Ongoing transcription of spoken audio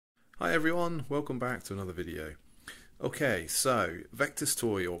Hi everyone, welcome back to another video. Okay, so Vectis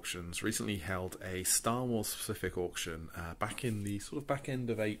Toy Auctions recently held a Star Wars specific auction back in the sort of back end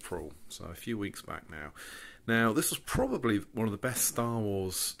of April, so a few weeks back now. Now this was probably one of the best Star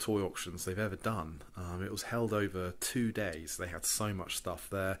Wars toy auctions they've ever done. It was held over 2 days. They had so much stuff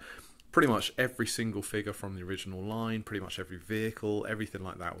there. Pretty much every single figure from the original line, pretty much every vehicle, everything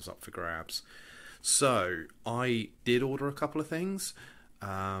like that was up for grabs. So I did order a couple of things.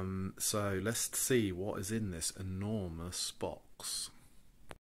 So let's see what is in this enormous box.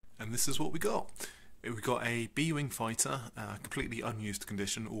 And this is what we got. We got a B-Wing fighter, completely unused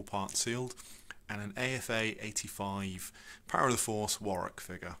condition, all parts sealed, and an AFA 85 Power of the Force Warok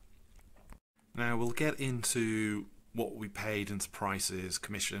figure. Now we'll get into what we paid into prices,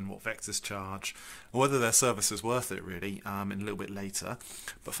 commission, what Vectis charge, or whether their service is worth it really, in a little bit later.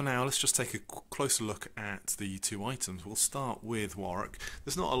 But for now, let's just take a closer look at the two items. We'll start with Warok.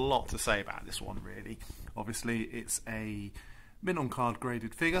 There's not a lot to say about this one really. Obviously, it's a mint on card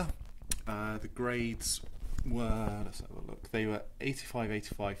graded figure. The grades were, let's have a look, they were 85,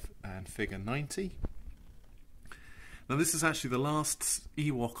 85 and figure 90. Now this is actually the last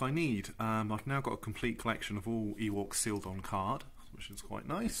Ewok I need. I've now got a complete collection of all Ewoks sealed on card, which is quite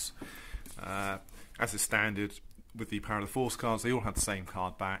nice. As is standard with the Power of the Force cards, they all had the same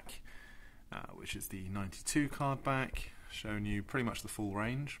card back, which is the 92 card back, showing you pretty much the full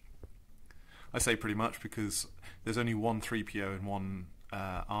range. I say pretty much because there's only one 3PO and one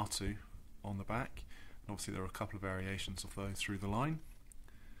R2 on the back. And obviously there are a couple of variations of those through the line.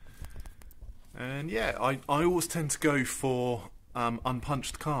 And yeah, I always tend to go for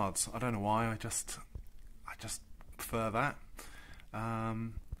unpunched cards. I don't know why. I just prefer that.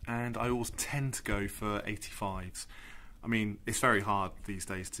 And I always tend to go for 85s. I mean, it's very hard these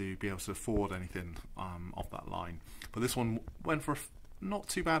days to be able to afford anything off that line. But this one went for not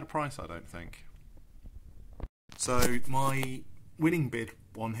too bad a price, I don't think. So my winning bid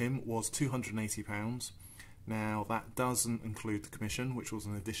on him was £280. Now that doesn't include the commission, which was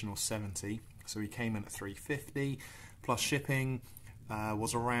an additional 70. So he came in at £350 plus shipping.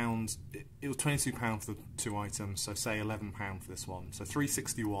 Was around, it was £22 for the two items, so say £11 for this one. So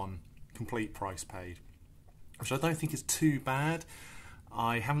 £361 complete price paid, which I don't think is too bad.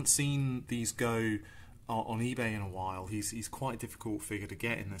 I haven't seen these go on eBay in a while. He's quite a difficult figure to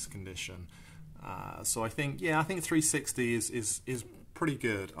get in this condition. So I think, yeah, I think 360 is pretty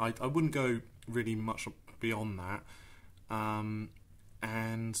good. I wouldn't go really much beyond that.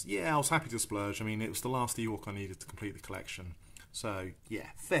 And yeah, I was happy to splurge. I mean, it was the last Ewok I needed to complete the collection. So yeah,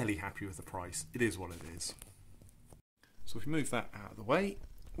 fairly happy with the price. It is what it is. So if we move that out of the way,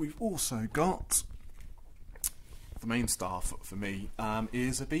 we've also got the main star for me,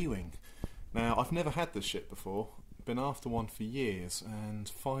 is a B-Wing. Now, I've never had this ship before. Been after one for years and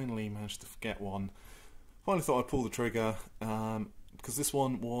finally managed to get one. Finally thought I'd pull the trigger, because this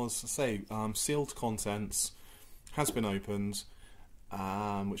one was, say, sealed contents, has been opened,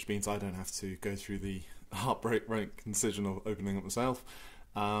 which means I don't have to go through the heartbreak decision of opening it myself.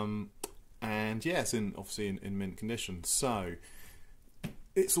 And yeah, it's obviously in mint condition. So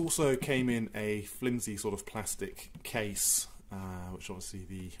it's also came in a flimsy sort of plastic case, which obviously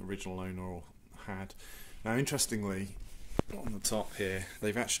the original owner had. Now, interestingly, on the top here,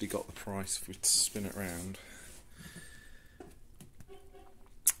 they've actually got the price, if we spin it round,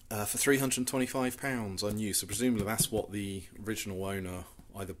 for £325 unused. So presumably that's what the original owner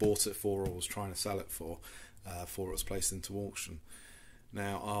either bought it for or was trying to sell it for it was placed into auction.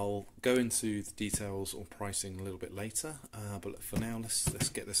 Now I'll go into the details or pricing a little bit later, but for now let's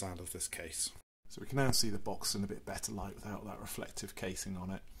get this out of this case. So we can now see the box in a bit better light without that reflective casing on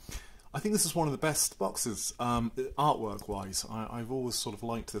it. I think this is one of the best boxes, artwork wise. I've always sort of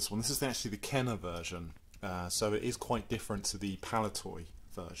liked this one. This is actually the Kenner version, so it is quite different to the Palitoy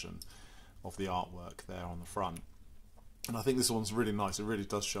version of the artwork there on the front. And I think this one's really nice. It really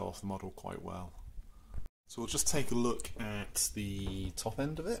does show off the model quite well. So we'll just take a look at the top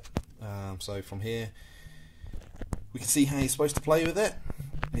end of it. So from here we can see how you're supposed to play with it.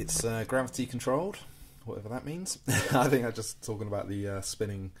 It's gravity controlled, whatever that means. I think I'm just talking about the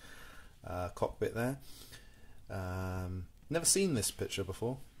spinning cockpit there. Never seen this picture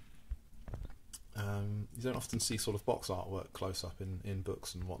before. You don't often see sort of box artwork close up in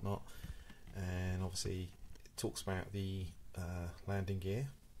books and whatnot. And obviously it talks about the landing gear.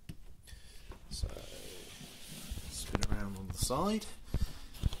 So spin around on the side.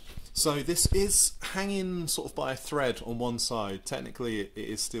 So this is hanging sort of by a thread on one side. Technically it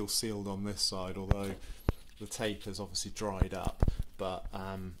is still sealed on this side, although the tape has obviously dried up, but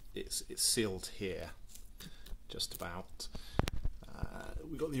it's sealed here just about.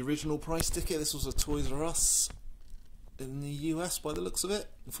 we got the original price ticket. This was a Toys R Us in the US by the looks of it,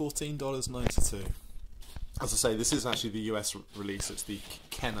 $14.92. As I say, this is actually the US release. It's the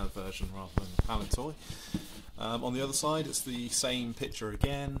Kenner version rather than the Pallet Toy. On the other side, it's the same picture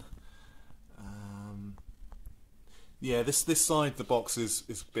again. Yeah, this side of the box is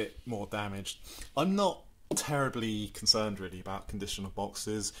a bit more damaged. I'm not terribly concerned really about condition of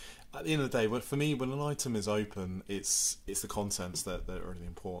boxes. At the end of the day, for me, when an item is open, it's the contents that are the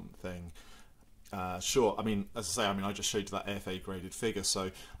important thing. Sure, I mean, as I say, I just showed you that AFA graded figure,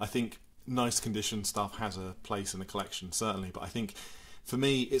 so I think nice condition stuff has a place in the collection, certainly, but I think for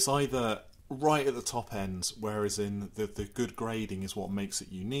me it's either right at the top end, whereas in the good grading is what makes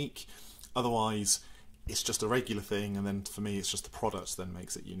it unique. Otherwise it's just a regular thing, and then for me it's just the product that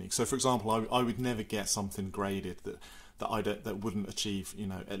makes it unique. So for example, I would never get something graded that wouldn't achieve, you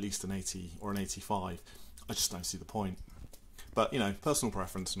know, at least an 80 or an 85. I just don't see the point. But, you know, personal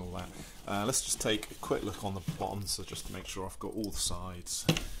preference and all that. Let's just take a quick look on the bottom, so just to make sure I've got all the sides.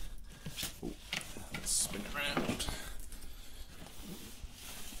 Ooh, let's spin it around.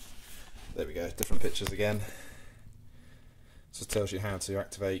 There we go, different pictures again. So it tells you how to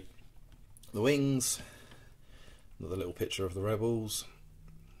activate the wings. Another little picture of the Rebels.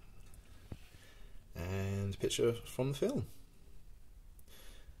 And a picture from the film.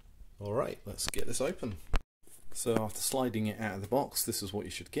 Alright, let's get this open. So after sliding it out of the box, this is what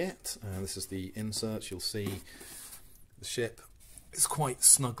you should get. This is the insert. You'll see the ship is quite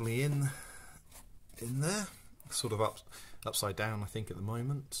snugly in there, sort of upside down I think at the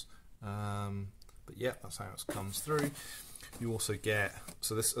moment. But yeah, that's how it comes through. You also get,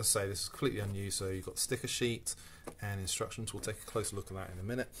 so this, as I say, this is completely unused, so you've got the sticker sheet and instructions. We'll take a closer look at that in a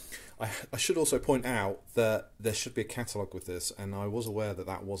minute. I should also point out that there should be a catalogue with this, and I was aware that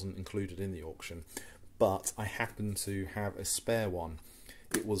that wasn't included in the auction, but I happen to have a spare one.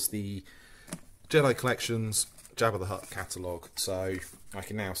 It was the Jedi Collections Jabba the Hutt catalogue, so I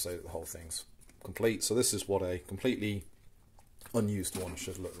can now say that the whole thing's complete. So this is what a completely unused one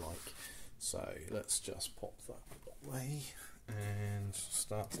should look like. So let's just pop that away and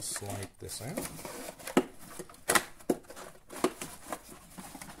start to slide this out.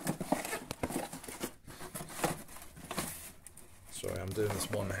 Sorry, I'm doing this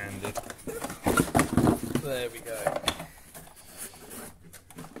one-handed. There we go.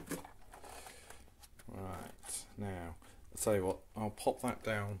 Right, now, I'll tell you what, I'll pop that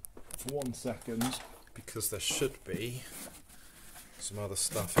down for 1 second because there should be some other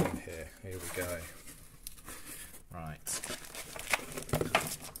stuff in here. Here we go. Right.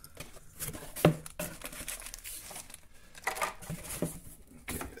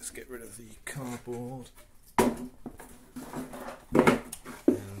 Okay, let's get rid of the cardboard and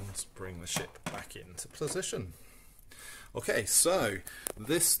bring the ship back into position. Okay, so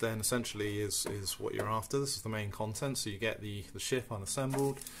this then essentially is what you're after. This is the main content. So you get the ship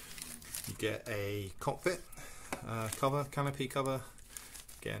unassembled, you get a cockpit cover, canopy cover,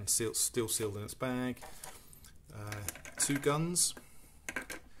 again still sealed in its bag, 2 guns.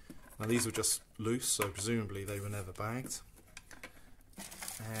 Now these were just loose, so presumably they were never bagged,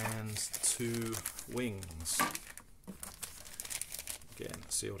 and 2 wings, again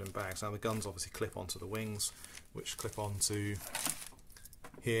sealed in bags. Now the guns obviously clip onto the wings, which clip onto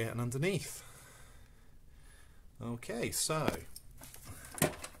here and underneath. Okay, so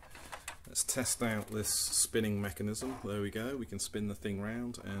let's test out this spinning mechanism. There we go, we can spin the thing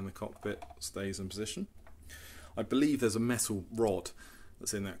round and the cockpit stays in position. I believe there's a metal rod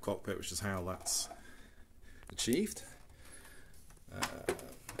that's in that cockpit, which is how that's achieved. Now,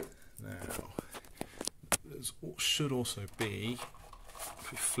 there should also be,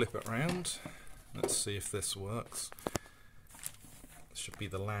 if we flip it around, let's see if this works. This should be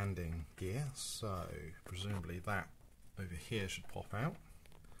the landing gear, so presumably that over here should pop out.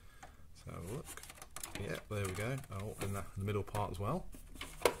 So have a look. Yeah, there we go. Oh, in the middle part as well.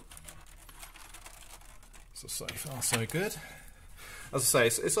 So far so good. As I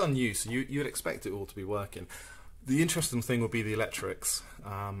say, it's unused, so you'd expect it all to be working. The interesting thing would be the electrics,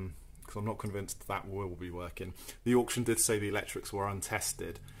 because I'm not convinced that will be working. The auction did say the electrics were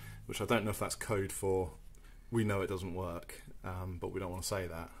untested, which I don't know if that's code for we know it doesn't work, but we don't want to say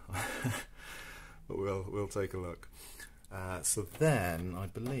that. But we'll take a look. So then I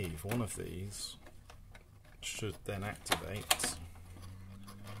believe one of these should then activate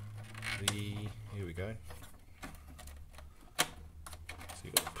the, here we go. So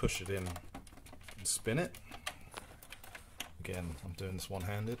you've got to push it in and spin it. Again, I'm doing this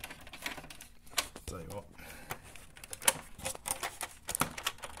one-handed. Tell you what.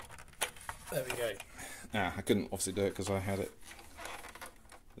 There we go. I couldn't obviously do it because I had it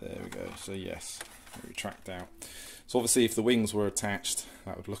There we go. So yes, retract out. So obviously if the wings were attached,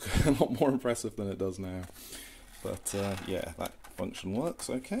 that would look a lot more impressive than it does now. But yeah, that function works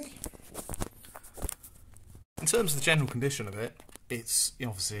okay. In terms of the general condition of it, it's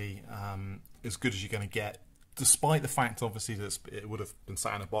obviously as good as you're going to get, despite the fact obviously that it would have been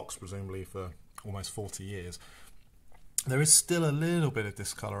sat in a box presumably for almost 40 years. There is still a little bit of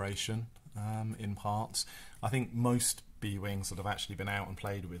discoloration in parts. I think most B wings that have actually been out and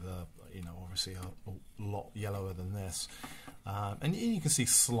played with are, you know, obviously a lot yellower than this, and you can see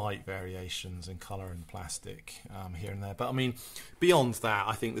slight variations in colour and plastic here and there. But I mean, beyond that,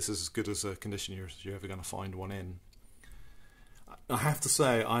 I think this is as good as a condition you're ever going to find one in. I have to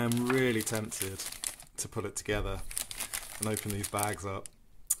say, I am really tempted to put it together and open these bags up.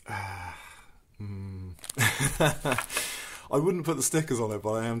 I wouldn't put the stickers on it,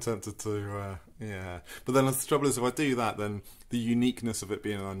 but I am tempted to, yeah. But then the trouble is, if I do that, then the uniqueness of it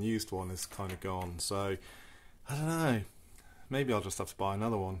being an unused one is kind of gone. So, I don't know. Maybe I'll just have to buy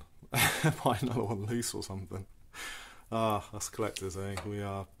another one. Buy another one loose or something. Ah, us collectors, eh? We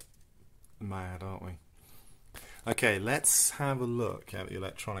are mad, aren't we? Okay, let's have a look at the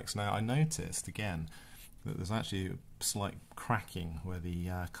electronics. Now, I noticed, again, that there's actually a slight cracking where the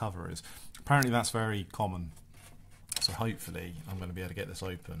cover is. Apparently that's very common. So hopefully I'm going to be able to get this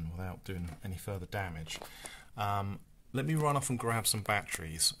open without doing any further damage. Let me run off and grab some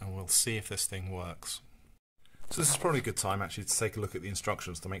batteries and we'll see if this thing works. So this is probably a good time actually to take a look at the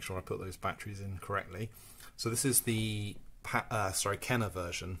instructions to make sure I put those batteries in correctly. So this is the Kenner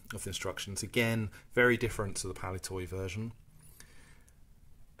version of the instructions. Again, very different to the Palitoy version.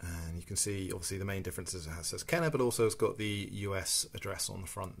 And you can see obviously the main difference is it says Kenner, but also it's got the US address on the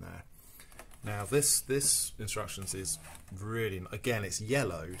front there. Now this instructions is really, again, it's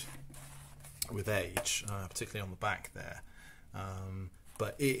yellowed with age, particularly on the back there,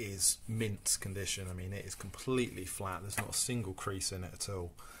 but it is mint condition. I mean, it is completely flat. There's not a single crease in it at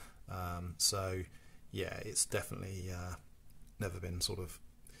all. So yeah, it's definitely never been sort of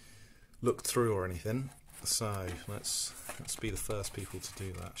looked through or anything. So let's be the first people to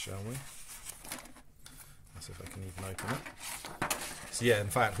do that, shall we? Let's see if I can even open it. So yeah, in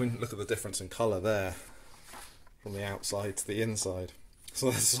fact, we can look at the difference in colour there from the outside to the inside.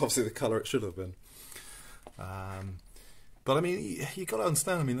 So this is obviously the colour it should have been. But I mean, you got to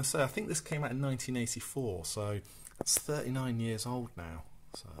understand. I mean, let's say I think this came out in 1984, so it's 39 years old now.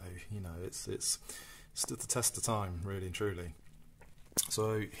 So you know, it's stood the test of time, really and truly.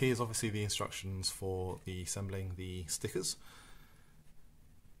 So here's obviously the instructions for the assembling the stickers.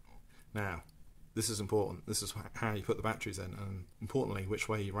 Now, this is important. This is how you put the batteries in, and importantly, which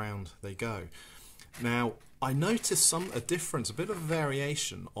way round they go. Now, I noticed a difference, a bit of a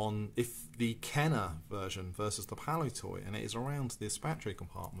variation on if the Kenner version versus the Palitoy, and it is around this battery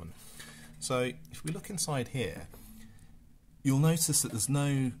compartment. So, if we look inside here, you'll notice that there's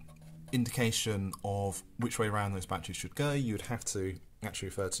no indication of which way around those batteries should go. You would have to actually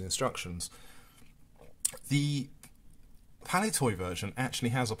refer to the instructions. The Palitoy version actually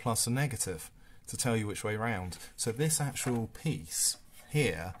has a plus and negative to tell you which way round. So this actual piece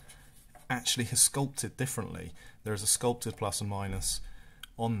here actually is sculpted differently. There is a sculpted plus and minus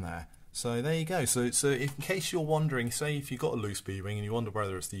on there. So there you go. So in case you're wondering, say if you've got a loose B-ring and you wonder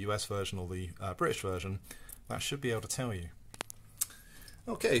whether it's the US version or the British version, that should be able to tell you.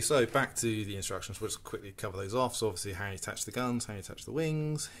 Okay, so back to the instructions. We'll just quickly cover those off. So obviously how you attach the guns, how you attach the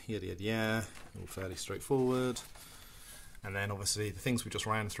wings, yada yada yada, all fairly straightforward. And then obviously the things we just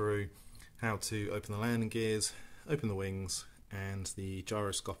ran through, how to open the landing gears, open the wings, and the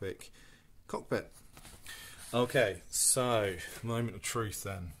gyroscopic cockpit. Okay, so moment of truth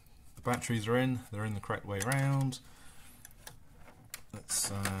then. The batteries are in, they're in the correct way around.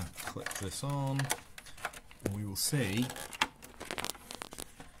 Let's click this on, and we will see.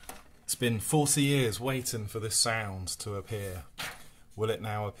 It's been 40 years waiting for this sound to appear. Will it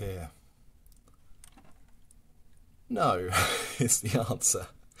now appear? No, is the answer.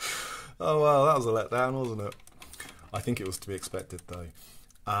 Oh well, that was a letdown, wasn't it? I think it was to be expected though.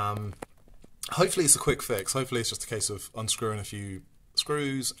 Hopefully it's a quick fix. Hopefully it's just a case of unscrewing a few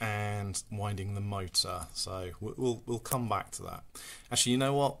screws and winding the motor. So we'll come back to that. Actually, you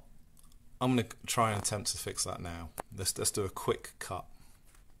know what? I'm going to try and attempt to fix that now. Let's do a quick cut.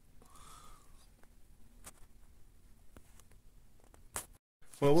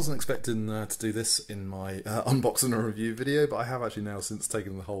 Well, I wasn't expecting to do this in my unboxing or review video, but I have actually now since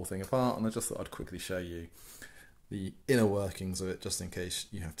taken the whole thing apart, and I just thought I'd quickly show you the inner workings of it, just in case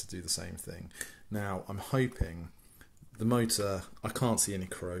you have to do the same thing. Now, I'm hoping the motor, I can't see any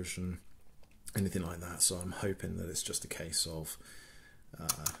corrosion, anything like that, so I'm hoping that it's just a case of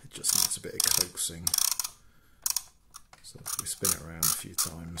It just needs a bit of coaxing. So if we spin it around a few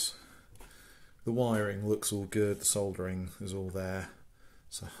times. The wiring looks all good, the soldering is all there.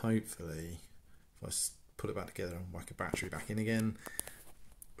 So hopefully, if I put it back together and whack a battery back in again,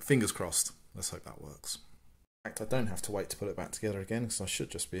 fingers crossed, let's hope that works. In fact, I don't have to wait to put it back together again, because I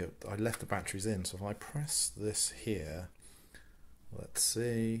should just be, I left the batteries in, so if I press this here, let's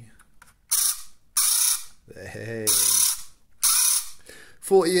see, hey,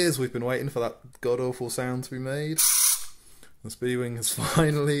 40 years we've been waiting for that god-awful sound to be made. The Speedwing has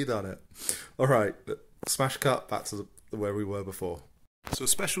finally done it. Alright, smash cut back to where we were before. So a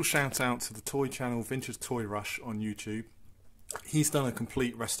special shout out to the toy channel Vintage Toy Rush on YouTube. He's done a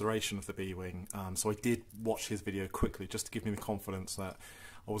complete restoration of the B-Wing, so I did watch his video quickly just to give me the confidence that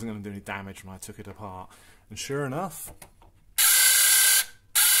I wasn't going to do any damage when I took it apart. And sure enough,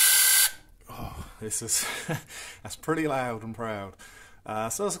 oh, this is that's pretty loud and proud.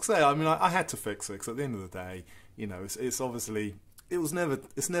 So as I say, I mean, I had to fix it, because at the end of the day, you know, it's obviously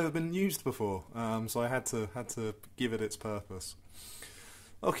it's never been used before, so I had to give it its purpose.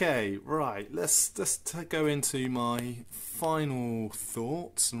 Okay, right, let's just go into my final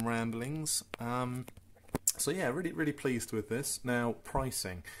thoughts and ramblings. So yeah, really pleased with this. Now,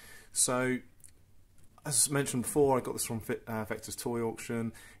 pricing. So, as mentioned before, I got this from Vector's Toy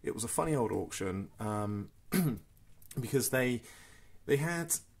Auction. It was a funny old auction, because they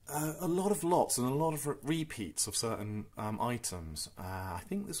had a lot of lots and a lot of repeats of certain items. I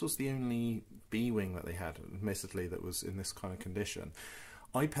think this was the only B-Wing that they had, admittedly, that was in this kind of condition.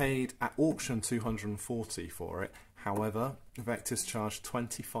 I paid at auction $240 for it. However, Vectis charged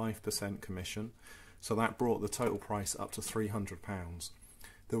 25% commission, so that brought the total price up to £300.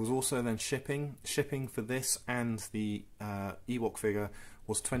 There was also then shipping. Shipping for this and the Ewok figure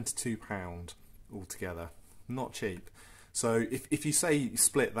was £22 altogether. Not cheap. So if you say you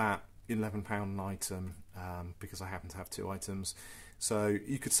split that £11 an item, because I happen to have 2 items, so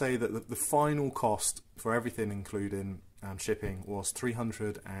you could say that the final cost for everything, including shipping, was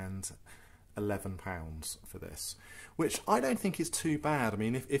 £311 for this, which I don't think is too bad. I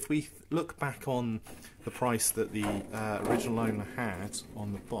mean, if we look back on the price that the original owner had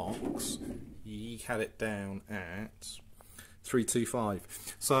on the box, he had it down at £325.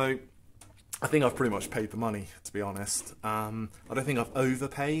 So I think I've pretty much paid the money, to be honest. I don't think I've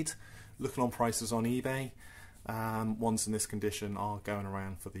overpaid. Looking on prices on eBay, ones in this condition are going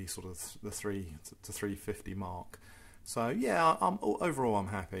around for the sort of the $300 to $350 mark. So yeah, overall I'm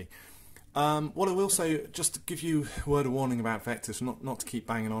happy. What I will say, just to give you a word of warning about Vectis, not to keep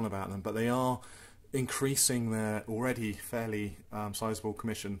banging on about them, but they are increasing their already fairly sizable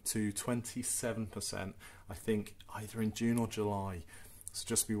commission to 27%, I think, either in June or July. So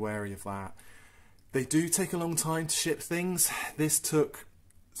just be wary of that. They do take a long time to ship things. This took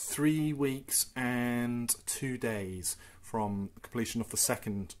 3 weeks and 2 days from completion of the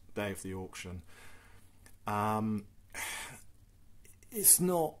second day of the auction. It's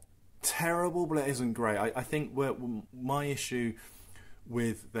not terrible, but it isn't great. I think my issue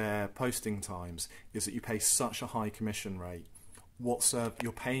with their posting times is that you pay such a high commission rate.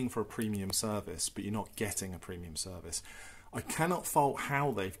 You're paying for a premium service, but you're not getting a premium service. I cannot fault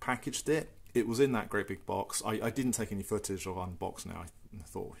how they've packaged it. It was in that great big box. I didn't take any footage of unboxing it. I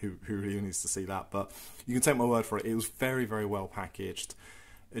thought, who really needs to see that? But you can take my word for it. It was very, very well packaged.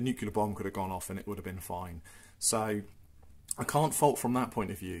 A nuclear bomb could have gone off and it would have been fine. So I can't fault from that point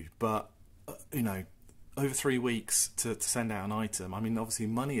of view. But, you know, over 3 weeks to send out an item, I mean, obviously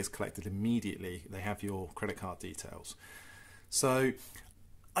money is collected immediately. They have your credit card details. So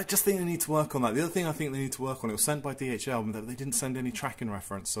I just think they need to work on that. The other thing I think they need to work on, it was sent by DHL, but they didn't send any tracking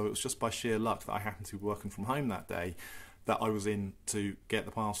reference, so it was just by sheer luck that I happened to be working from home that day that I was in to get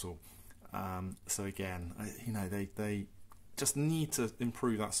the parcel. So again, you know, they just need to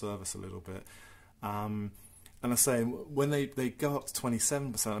improve that service a little bit. And I say, when they go up to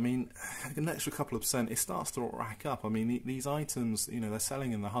 27%, I mean, an extra couple of percent, it starts to rack up. I mean, these items, you know, they're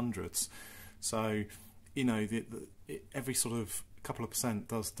selling in the hundreds. So, you know, every sort of couple of percent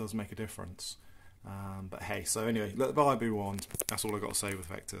does make a difference. But hey, so anyway, let the buyer be warned. That's all I've got to say with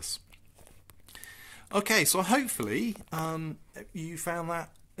Vectis. Okay, so hopefully you found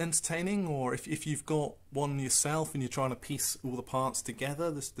that entertaining, or if you've got one yourself and you're trying to piece all the parts together,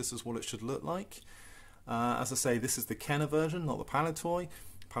 this is what it should look like. As I say, this is the Kenner version, not the Palitoy.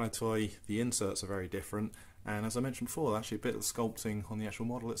 Palitoy, the inserts are very different, and as I mentioned before, actually a bit of the sculpting on the actual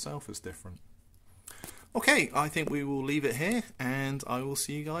model itself is different. Okay, I think we will leave it here, and I will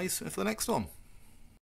see you guys for the next one.